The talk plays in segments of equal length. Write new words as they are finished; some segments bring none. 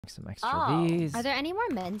Some extra of these. Are there any more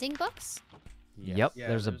mending books? Yep, yeah,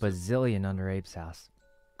 there's a bazillion under Abe's house.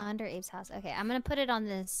 Under Abe's house. Okay, I'm gonna put it on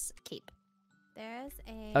this cape. There's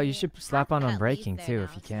a... Oh, you should slap on Unbreaking too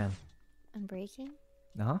if you can. Unbreaking?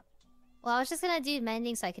 Uh-huh. Well, I was just gonna do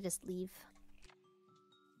mending so I could just leave.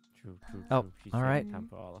 True. Oh, alright. Time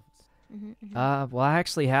for all of Well, us. I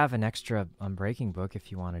actually have an extra Unbreaking book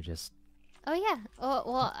if you want to just... Oh, yeah. Oh,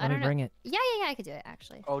 well, I don't know. Let me bring it. Yeah, I could do it,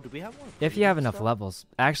 actually. Oh, do we have one? If you have enough levels.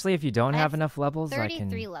 Actually, if you don't have enough levels, I can...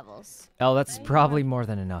 33 levels. Oh, that's probably more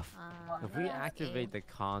than enough. If we activate the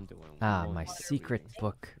conduit... My secret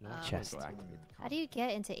book chest. How do you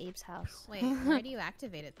get into Abe's house? Wait, where do you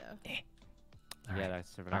activate it, though? Yeah,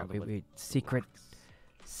 that's around wait. Secret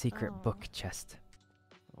book chest.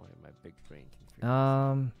 Oh, my big brain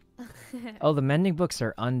can Oh, the mending books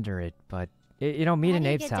are under it, but you don't meet in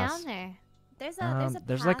Abe's house. Down there?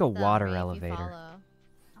 There's like a water elevator.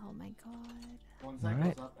 Oh my god.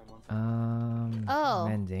 Alright.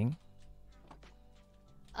 Mending.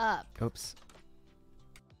 Up. Oops.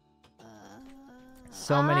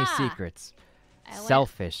 So many secrets.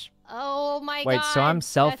 Selfish. Oh my god. Wait, so I'm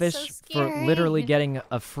selfish so for literally getting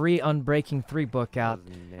a free Unbreaking 3 book out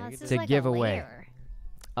to give away.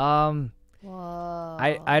 Whoa.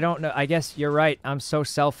 I don't know. I guess you're right. I'm so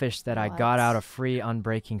selfish that I got out a free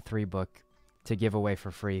Unbreaking 3 book to give away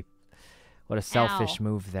for free. What a selfish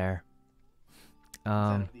move there.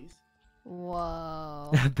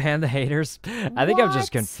 Whoa. Ban the haters. I think I'm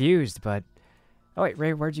just confused, but... Oh, wait,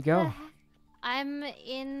 Ray, where'd you go? I'm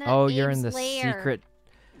in you're in the lair. secret...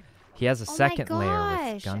 He has a second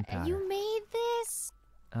layer with gunpowder. You made this?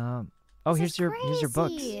 Here's your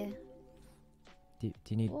books. Do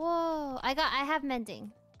you need... Whoa, I have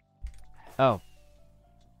mending. Oh.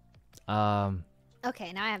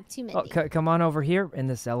 Okay, now I have 2 mending. Oh, come on over here in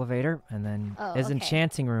this elevator, and then his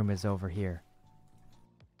enchanting room is over here.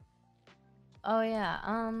 Oh yeah.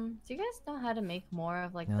 Do you guys know how to make more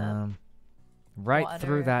of like the right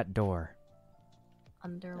through that door.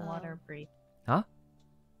 Underwater breathe? Huh?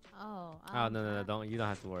 Oh. No, don't. You don't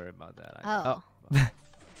have to worry about that.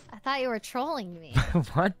 I thought you were trolling me.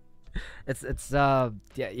 What? It's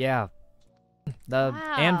yeah. The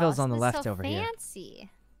anvil's on the left over here.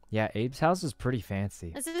 Fancy. Yeah, Abe's house is pretty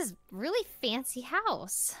fancy. This is really fancy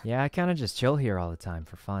house. Yeah, I kind of just chill here all the time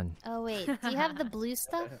for fun. Oh wait, do you have the blue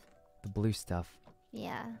stuff? The blue stuff.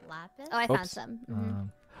 Yeah. Lapis? Oh, I found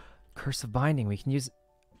some. Curse of Binding. We can use...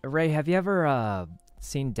 Ray, have you ever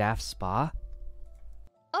seen Daft's Spa?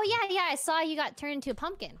 Oh yeah, I saw you got turned into a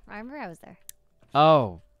pumpkin. I remember I was there.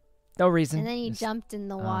 Oh, no reason. And then you jumped in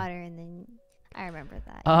the water, and then I remember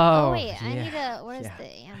that. Oh, wait, yeah. I need a... Where's the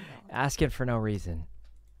anvil? Asking for no reason.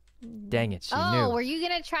 Dang it, she knew. Oh, were you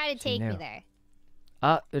gonna try to take me there?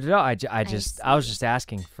 No, I was just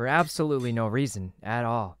asking for absolutely no reason at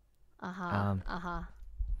all.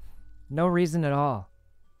 No reason at all.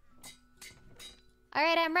 All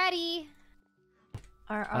right, I'm ready.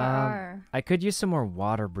 I could use some more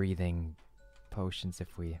water breathing potions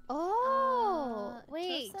if we...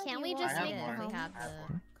 Wait, can't we just make it if we have the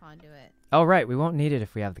conduit? Oh, right, we won't need it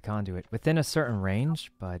if we have the conduit. Within a certain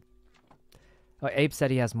range, but... Oh, Abe said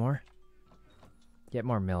he has more. Get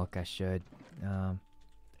more milk, I should. I'm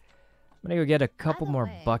gonna go get a couple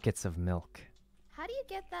more buckets of milk. How do you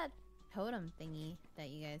get that totem thingy that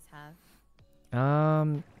you guys have?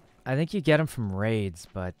 I think you get them from raids,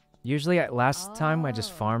 but usually last time I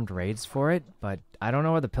just farmed raids for it, but I don't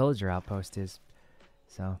know where the pillager outpost is,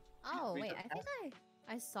 so. Oh wait, I think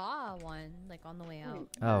I saw one like on the way out.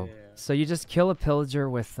 Oh, so you just kill a pillager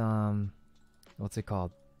with what's it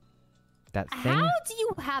called? That thing? How do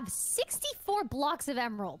you have 64 blocks of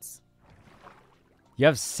emeralds? You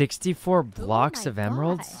have 64 blocks of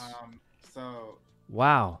emeralds?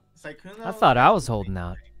 Wow. Sykkuno, I thought I was holding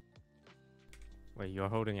out. Wait, you're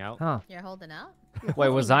holding out? Huh. You're holding out? Wait,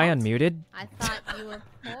 was I unmuted? I thought you were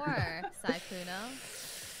poor, Sykkuno.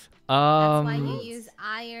 That's why you use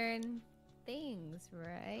iron things,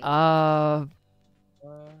 right?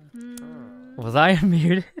 Was I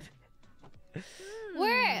unmuted?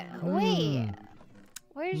 Wait.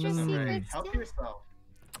 Where's your secret? Help yourself.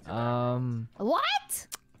 What?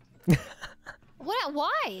 What?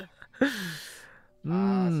 Why? So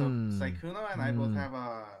Sykkuno and I both have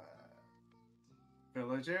a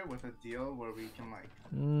villager with a deal where we can like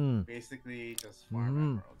basically just farm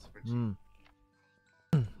emeralds for cheap.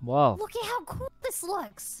 Whoa. Look at how cool this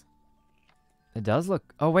looks. It does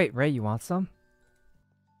look... Oh, wait, Ray, you want some?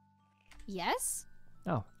 Yes?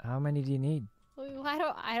 Oh, how many do you need?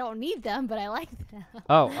 I don't need them, but I like them.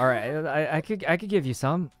 Oh, all right. I could give you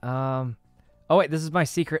some. Oh wait, this is my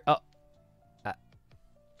secret. Oh.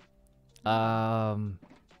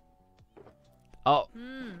 Oh.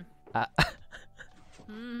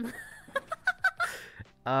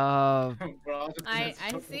 Bro, I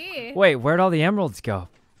see. Wait, where'd all the emeralds go?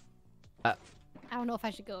 I don't know if I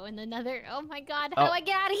should go in another. Oh my god, Oh. how do I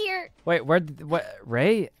get out of here? Wait, what?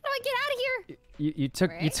 Ray? How do I get out of here? You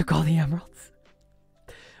took Ray? you took all the emeralds.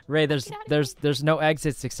 Ray, there's Get out of there's no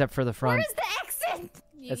exits except for the front. Where's the exit?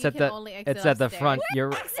 It's You at can the only exit it's at the upstairs. front. Exit? You're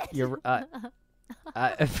The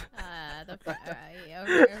front.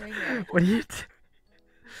 Over here. what are you?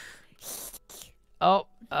 Oh,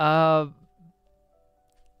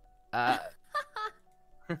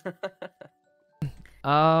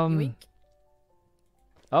 Yoink.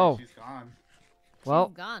 Oh, She's gone. well,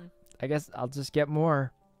 She's gone. I guess I'll just get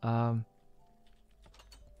more.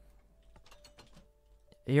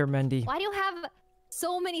 Here, Mendy. Why do you have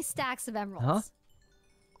so many stacks of emeralds? Huh?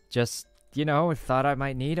 Just, thought I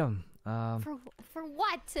might need them. For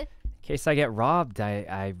what? In case I get robbed,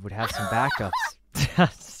 I would have some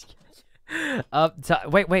backups.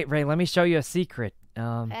 Wait, Ray, let me show you a secret.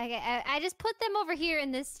 I just put them over here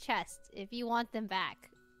in this chest if you want them back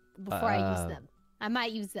before I use them. I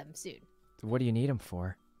might use them soon. What do you need them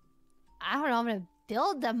for? I don't know. I'm gonna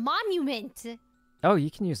build a monument. Oh,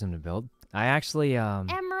 you can use them to build. I actually,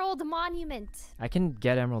 Emerald monument. I can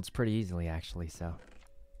get emeralds pretty easily, actually, so.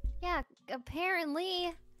 Yeah,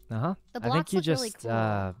 apparently. Uh-huh. The I think blocks you look just, really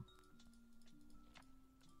cool.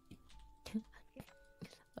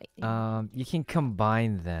 Wait. you can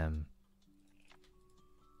combine them.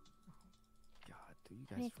 God, do you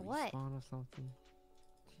guys Make what? respawn or something?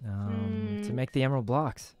 To make the emerald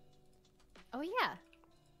blocks. Oh yeah.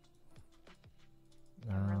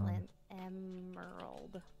 Um,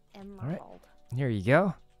 Emerald. Here you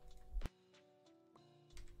go.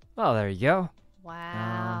 Oh, there you go.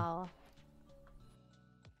 Wow.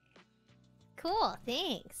 Cool.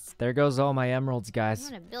 Thanks. There goes all my emeralds, I'm guys.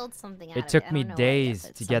 gonna build something out It of took I me don't know what days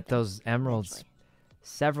yet, but to get something those emeralds. eventually.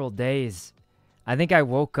 Several days. I think I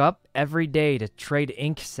woke up every day to trade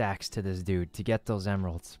ink sacks to this dude to get those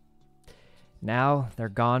emeralds. Now they're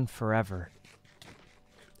gone forever.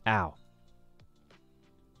 Ow.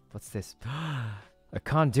 What's this? A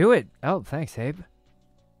conduit. Oh, thanks, Abe.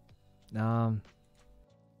 Are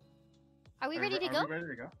we ready to Are go? we ready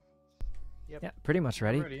to go? Yeah, pretty much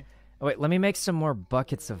ready. Ready. Oh, wait, let me make some more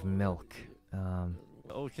buckets of milk.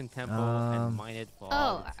 The ocean temple Um, and mine it for Oh,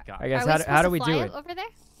 all it's got. I guess Are we how do supposed to we fly do it it? over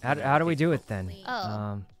there? How do we do it then?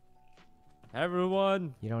 Oh.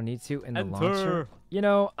 Everyone, You don't need to in the enter. launcher.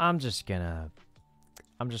 I'm just gonna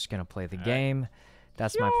play the game.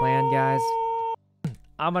 That's my plan, guys.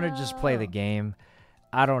 I'm gonna just play the Oh. game.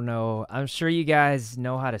 I don't know. I'm sure you guys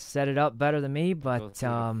know how to set it up better than me, Go but through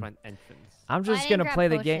the front entrance. I'm I just didn't gonna grab play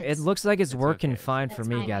the game. It potions. looks like it's It's working okay. fine for That's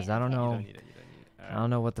me, fine, guys. I don't okay. know. You don't need it. I don't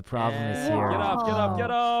know what the problem is Yeah, here. Get off! Get off!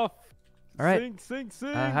 Get Oh. off! All right. Sink! Sink!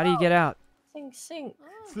 Sink! How do you get out? Sink, sink. All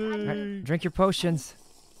right, Sink! drink your potions.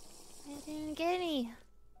 I didn't get any.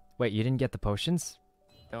 Wait, you didn't get the potions?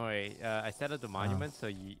 Don't worry. I set up the monument so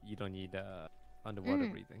you don't need underwater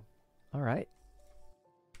Mm. breathing. All right.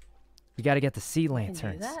 You got to get the sea You can do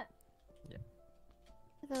lanterns. that?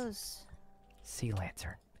 Those. Sea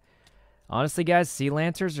lantern. Honestly, guys, sea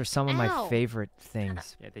lanterns are some of my Ow. favorite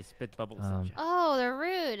things. Yeah, they spit bubbles. Um, at you. Oh, they're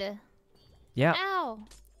rude. Yeah. Ow.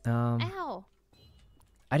 Ow.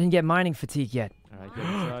 I didn't get mining fatigue yet. All right, get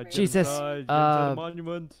inside, get Jesus, inside, get inside the uh,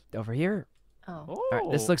 monument. Over here. Oh. Oh,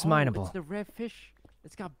 right, this looks mineable. It's the red fish.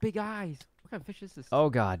 It's got big eyes. What kind of fish is this? Oh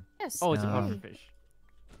God. Yes. Oh, it's a Um, puffer fish.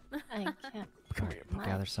 I can't. Come here. Mine.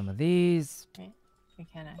 Gather some of these. I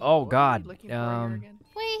can't. Oh What are you God. looking for here again?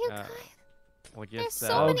 Wait, you Uh, guys. Or There's just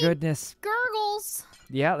so Oh many- goodness. Gurgles.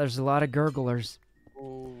 Yeah, there's a lot of gurglers.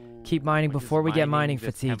 Oh, Keep mining we're just before we get mining this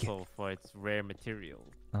fatigue. temple for its rare material.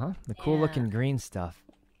 The cool Yeah. looking green stuff.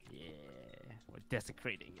 Yeah, we're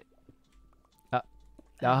desecrating it.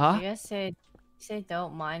 Uh-huh. You guys say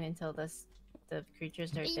don't mine until the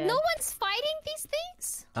creatures are dead. No one's fighting these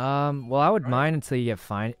things. Well, I would mine until you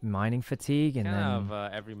get mining fatigue, and Kind then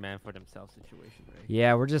of every man for themselves situation, right?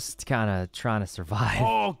 yeah, we're just kind of trying to survive.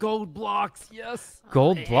 Oh, gold blocks, yes.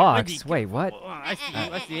 Gold Hey, blocks. Wendy, Wait, what? Oh, I see you.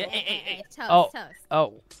 I see you. Hey. Toast, Oh, toast.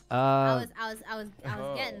 Oh, I was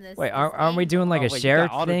getting this. wait, this aren't we thing. doing like Oh, a wait, you shared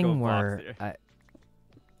got all the gold thing blocks where here.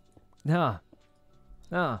 no,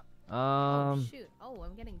 Oh shoot! Oh,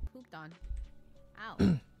 I'm getting pooped on.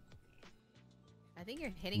 Ow! I think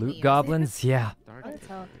you're hitting me. loot Yosef. goblins? Yeah. Dark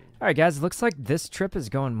That's all. All right, guys. Looks like this trip is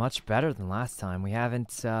going much better than last time. We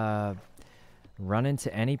haven't run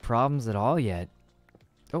into any problems at all yet.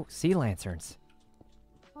 Oh, sea lanterns.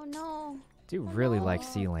 Oh no. Do really like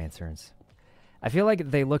sea lanterns. I feel like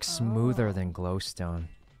they look smoother than glowstone.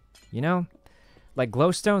 You know, Like,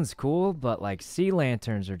 glowstone's cool, but, like, sea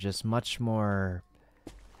lanterns are just much more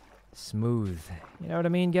smooth. You know what I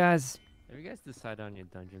mean, guys? Have you guys decided on your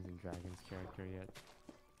Dungeons and Dragons character yet?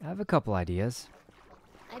 I have a couple ideas.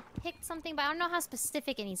 I picked something, but I don't know how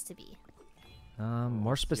specific it needs to be. More what's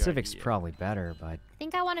your specific's idea? probably better, but... I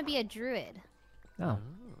think I want to be a druid. Oh.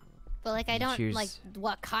 But, like, I You don't, choose- like,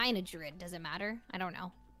 what kind of druid. Does it matter? I don't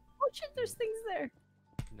know. Oh shit, there's things there.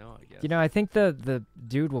 No, I guess. You know, I think the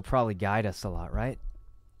dude will probably guide us a lot, right?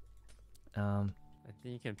 I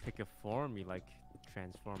think you can pick a form you like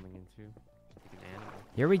transforming into, like an animal.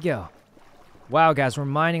 Here we go. Wow, guys, we're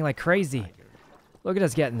mining like crazy. Tiger. Look at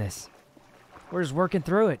us getting this. We're just working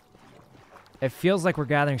through it. It feels like we're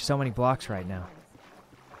gathering so many blocks right now.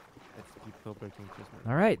 That's people breaking Christmas.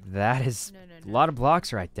 All right, that is a lot of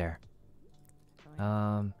blocks right there.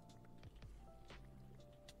 I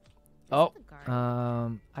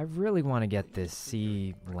really want to get this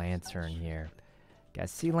sea lantern here.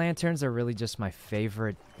 Guys, sea lanterns are really just my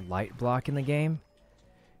favorite light block in the game.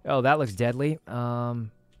 Oh, that looks deadly. Oh,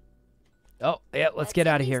 yeah, let's get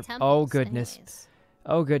out of here. Oh, goodness. Anyways.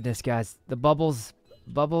 Oh, goodness, guys. The bubbles.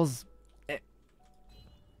 Bubbles.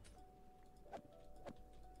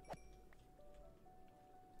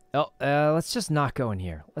 Oh, let's just not go in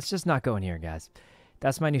here. Let's just not go in here, guys.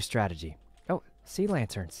 That's my new strategy. Oh, sea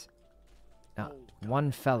lanterns.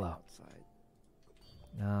 One fellow.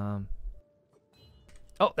 Oh,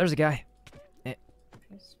 there's a guy.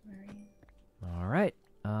 All right.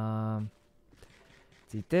 Let's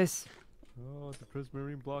eat this. Oh, the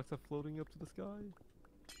prismarine blocks are floating up to the sky.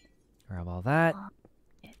 Grab all that.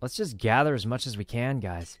 Let's just gather as much as we can,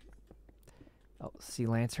 guys. Oh, sea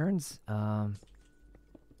lanterns.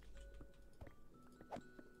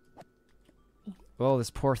 Oh,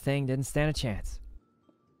 this poor thing didn't stand a chance.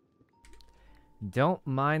 Don't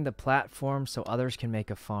mind the platform so others can make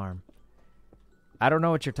a farm. I don't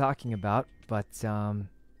know what you're talking about, but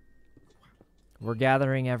we're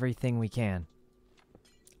gathering everything we can.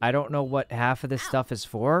 I don't know what half of this stuff is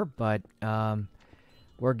for, but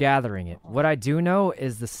we're gathering it. What I do know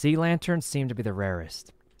is the sea lanterns seem to be the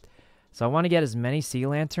rarest. So I want to get as many sea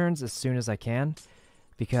lanterns as soon as I can,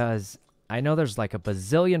 because I know there's like a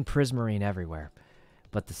bazillion prismarine everywhere.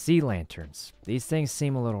 But the sea lanterns, these things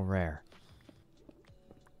seem a little rare.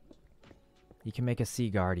 You can make a sea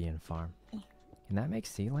guardian farm. Can that make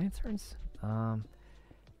sea lanterns? Can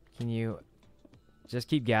you just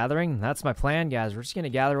keep gathering? That's my plan, guys. We're just going to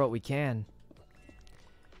gather what we can.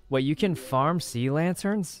 Wait, you can farm sea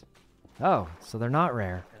lanterns? Oh, so they're not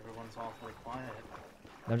rare. Everyone's awfully quiet.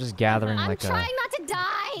 They're just gathering I'm like trying not to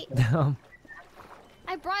die. a...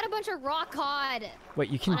 I brought a bunch of raw cod. Wait,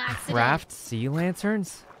 you can On accident. craft sea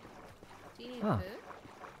lanterns? Do you need Huh. food?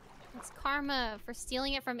 It's karma for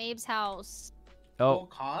stealing it from Abe's house. Oh, Oh,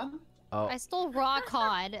 con? oh. I stole raw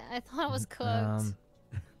cod. I thought it was cooked.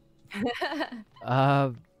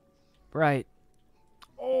 Right.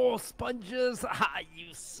 Oh, sponges! Ha,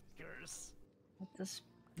 you suckers! What's this?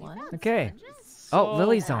 What? Okay. Oh,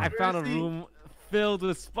 Lily's on. I found a Thirsty. room filled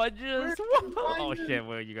with sponges. Where'd you Whoa. Oh find it? shit!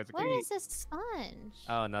 Where you guys are What cooking? is this sponge?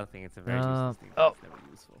 Oh, nothing. It's a very Uh, useless thing. oh. It's never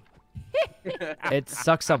useful. It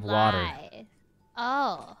sucks up water. Lie.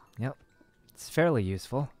 Oh. It's fairly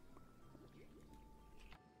useful.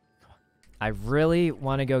 I really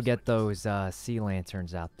want to go get those sea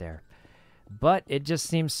lanterns out there. But it just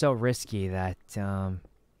seems so risky that, I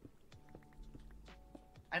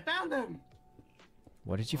found them!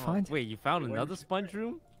 what did you Oh, find? Wait, you found Where another did you- sponge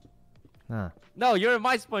room? Huh. No, you're in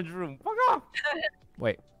my sponge room. Fuck off!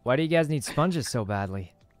 Wait, why do you guys need sponges so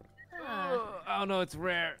badly? I don't know. It's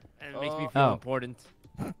rare and it makes me feel Oh. important.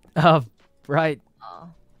 Right. Oh.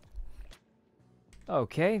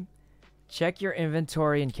 Okay. Check your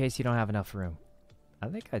inventory in case you don't have enough room. I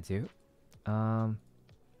think I do. Didn't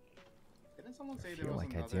someone say there Feel was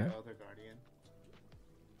like I another do. other guardian?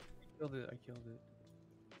 I killed it.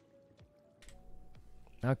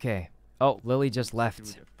 Okay. Oh, Lily just left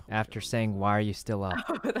Dude, they're after poachers. saying, "Why are you still up?"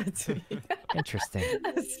 That's me. Interesting.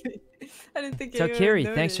 That's me. I didn't think anyone would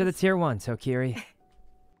Tokiri, thanks for the notice. tier 1, Tokiri.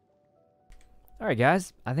 Alright,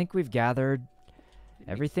 guys. I think we've gathered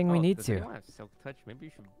everything we need does to. anyone have silk touch? Maybe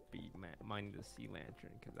you should be mining the sea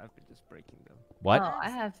lantern because I've been just breaking them. What? Oh, I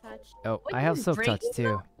have. Oh, What, I you have silk touch breaking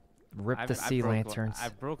too. Rip I've- the I sea broke, lanterns. I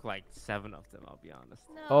broke like 7 of them. I'll be honest.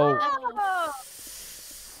 No. Oh. Oh.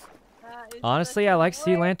 That is Honestly, such I a like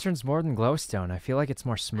sea waste. lanterns more than glowstone. I feel like it's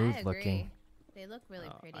more smooth I looking. agree. They look really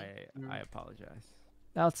Oh, pretty. I apologize.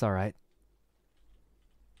 That's alright.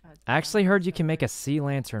 God I actually damn, heard you so can make a weird. sea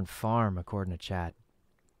lantern farm, according to chat.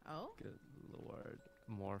 Oh? Good lord.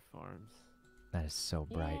 More farms. That is so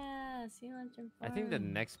bright. Yeah, Yeah, sea lantern farm. I think the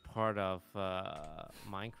next part of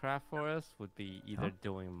Minecraft for us would be either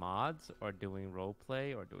doing mods or doing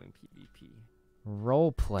roleplay or doing PvP.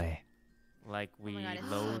 Roleplay. Like we God, it's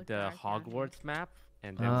so load the dark down here. Hogwarts map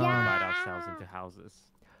and then we Yeah. divide ourselves into houses.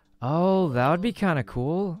 Oh, that would be kind of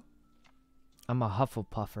cool. I'm a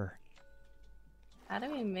Hufflepuffer. How do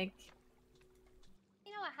we make?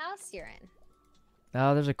 You know what house you're in?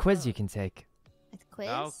 Oh, there's a quiz you can take. It's quiz.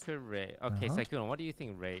 Valkyrae. Okay, Uh-huh. Sykkuno, what do you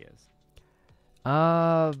think Ray is?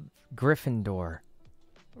 Gryffindor.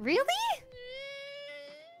 Really?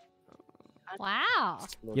 Wow.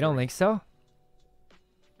 You don't think so?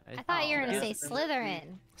 I thought you were gonna say Gives- Slytherin.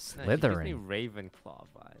 No, she gives me Slytherin. Ravenclaw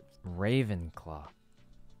vibes. Ravenclaw.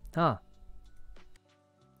 Huh.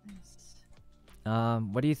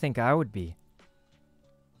 What do you think I would be?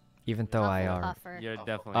 Even though I are. Hufflepuffer. You're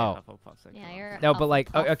definitely Oh. a Hufflepuff, Sykkuno. Yeah, you're. No, but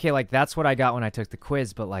like, Hufflepuff. okay, like that's what I got when I took the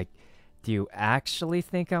quiz. But like, do you actually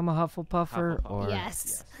think I'm a Hufflepuffer? Hufflepuff. Or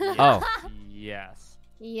Yes. Yes. Oh. Yes.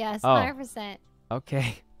 Yes, Oh. 100%.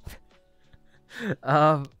 Okay.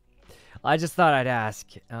 I just thought I'd ask.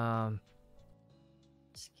 Scared.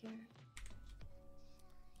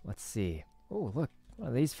 Let's see. Oh, look, one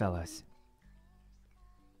of these fellas.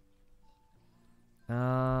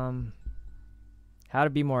 How to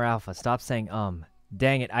be more alpha? Stop saying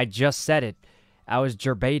Dang it, I just said it. I was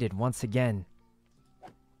gerbated once again.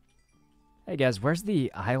 Hey guys, where's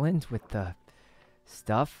the island with the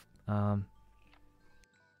stuff?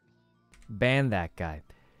 Ban that guy.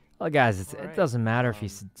 Well, guys, it Alright, doesn't matter if he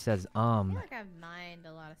says I feel like I've mined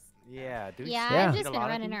a lot of stuff. Yeah, dude. Yeah, Yeah. I've Eat just a been lot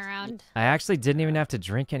of running these? around. I actually didn't even have to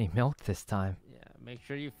drink any milk this time. Yeah, make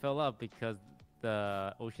sure you fill up because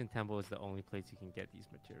the Ocean Temple is the only place you can get these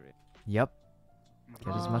materials. Yep,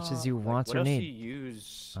 get as much as you want What or else do need. you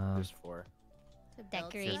use this for? To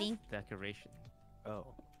build Decorating. Decoration. Oh.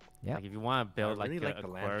 Yep. Like if you want to build I really like like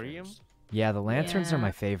an the aquarium. lanterns. Yeah, the lanterns are Yeah.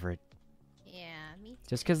 my favorite. Yeah, me too.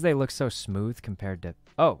 Just because they look so smooth compared to...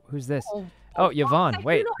 Oh, who's this? Oh, Oh, Yvonne.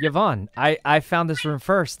 Wait, Yvonne. I found this room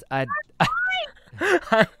first. I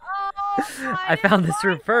I found this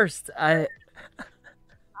room first. I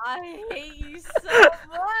hate you so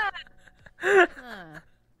much. Huh.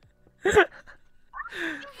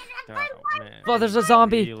 Oh, man. Well, there's a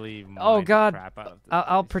zombie. Really Oh, mined the God. crap out of this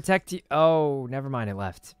I'll place. protect you. Oh, never mind. It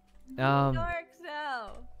left. Dark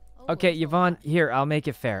now. Oh, Okay, it's a Yvonne. lot. Here, I'll make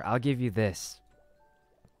it fair. I'll give you this.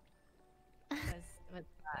 What's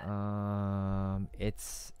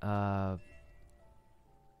It's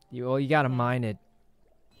you gotta mine it.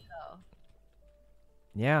 Oh,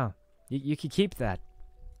 Yeah, you could keep that.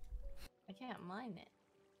 I can't mine it.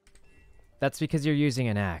 That's because you're using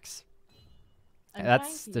an axe. I'm That's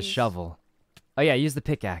trying to the use- shovel. Oh yeah, use the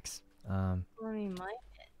pickaxe. Let me mine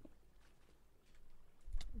it.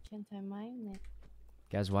 Why can't I mine it?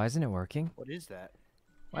 Guys, why isn't it working? What is that?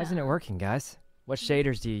 Why isn't it working, guys? What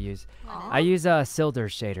shaders do you use? What is I use Silder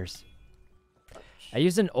shaders. I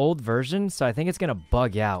use an old version, so I think it's gonna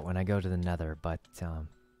bug out when I go to the Nether, but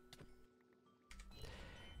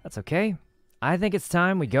that's okay. I think it's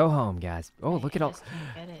time we go home, guys. Oh, look at I all. just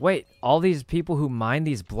can't get it. Wait, all these people who mine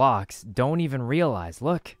these blocks don't even realize.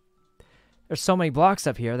 Look, there's so many blocks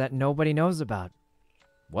up here that nobody knows about.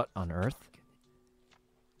 What on earth?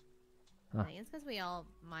 I think it's because we all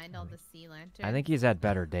mined all the sea lanterns. I think he's had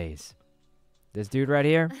better days. This dude right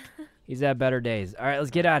here, he's had better days. All right,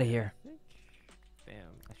 let's get out of here. Damn.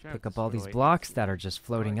 I should have Pick up all these destroyed blocks these. that are just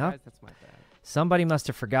floating Sorry, up. guys, that's my bad. Somebody must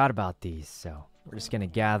have forgot about these, so we're just gonna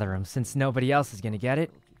gather them since nobody else is gonna get it.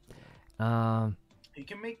 You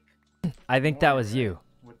can make. I think that more, was right? you.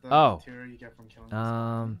 With the Oh. material you get from killing the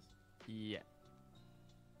Um, skeletons.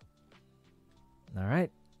 Yeah. All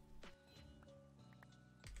right.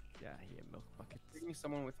 Yeah, here, milk buckets. Bring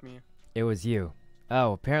someone with me. It was you.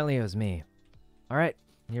 Oh, apparently it was me. All right,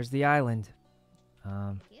 here's the island.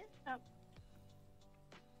 Yeah.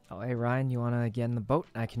 Oh, hey Ryan, you wanna get in the boat?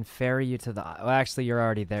 I can ferry you to the. Well, actually, you're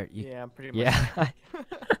already there. Yeah, I'm pretty much.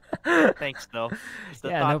 Yeah. Thanks, though. It's the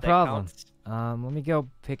Yeah, thought no that problem. counts. Let me go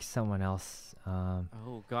pick someone else.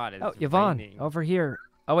 Oh God, it's Oh, Yvonne, raining. over here.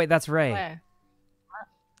 Oh wait, that's Ray. Where?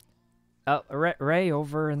 Oh, Ray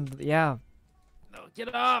over in. Yeah. No,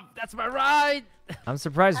 get up! That's my ride. I'm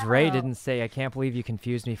surprised Ray Oh. didn't say, "I can't believe you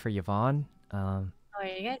confused me for Yvonne." Oh, are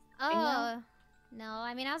you guys? Oh, no.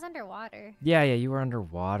 I mean, I was underwater. Yeah, you were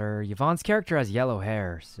underwater. Yvonne's character has yellow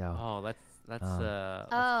hair, so. Oh, let's let's Oh.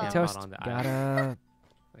 camp Toast, out on the got island.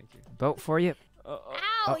 a Thank you. boat for you. Ow,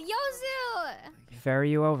 Oh. Yozu!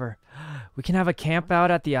 Ferry you over. We can have a camp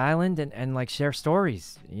out at the island and like share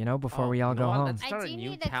stories, before Oh, we all you know go what? home. Let's I start do a new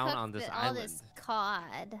need to town cook on this all island. this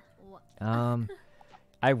cod.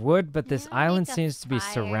 I would, but this You wanna island make a seems to be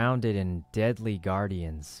fire? surrounded in deadly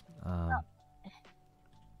guardians.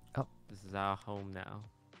 This is our home now.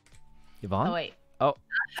 Yvonne? Oh wait. Uh,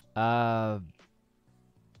 Uh-oh.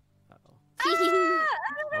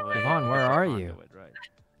 Oh, wait, Yvonne, where are you? conduit, right.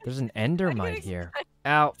 there's an endermite here.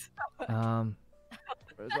 Ow.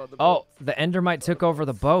 Where's all the Oh, boats? the endermite took over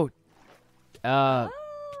the boat.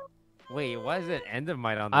 Wait, why is it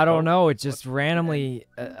endermite on the I don't boat? know. It just randomly.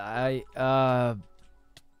 Ow.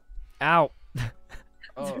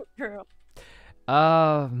 Oh, Girl.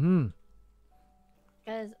 Hmm.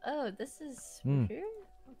 Guys, oh, this is Hmm.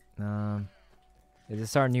 weird. Is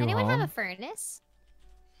this our new Anyone home? have a furnace?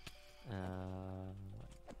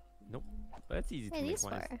 Nope. But it's easy What to are make these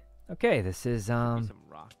one. for? Okay, this is Some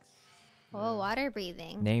rocks. Oh, water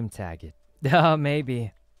breathing. name tag it.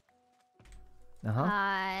 Maybe. Uh-huh.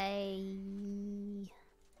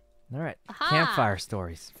 All right. Aha! Campfire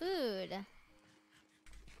stories. Food.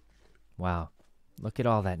 Wow. Look at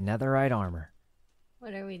all that netherite armor.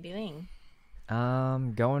 What are we doing?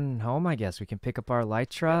 Going home, I guess. We can pick up our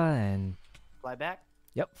Elytra and fly back.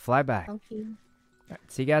 yep, fly back. All Okay. right,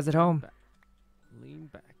 see you guys at home. Lean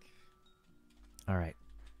back. All right.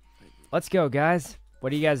 Let's go, guys.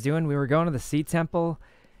 What are you guys doing? We were going to the Sea Temple.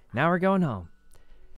 Now we're going home.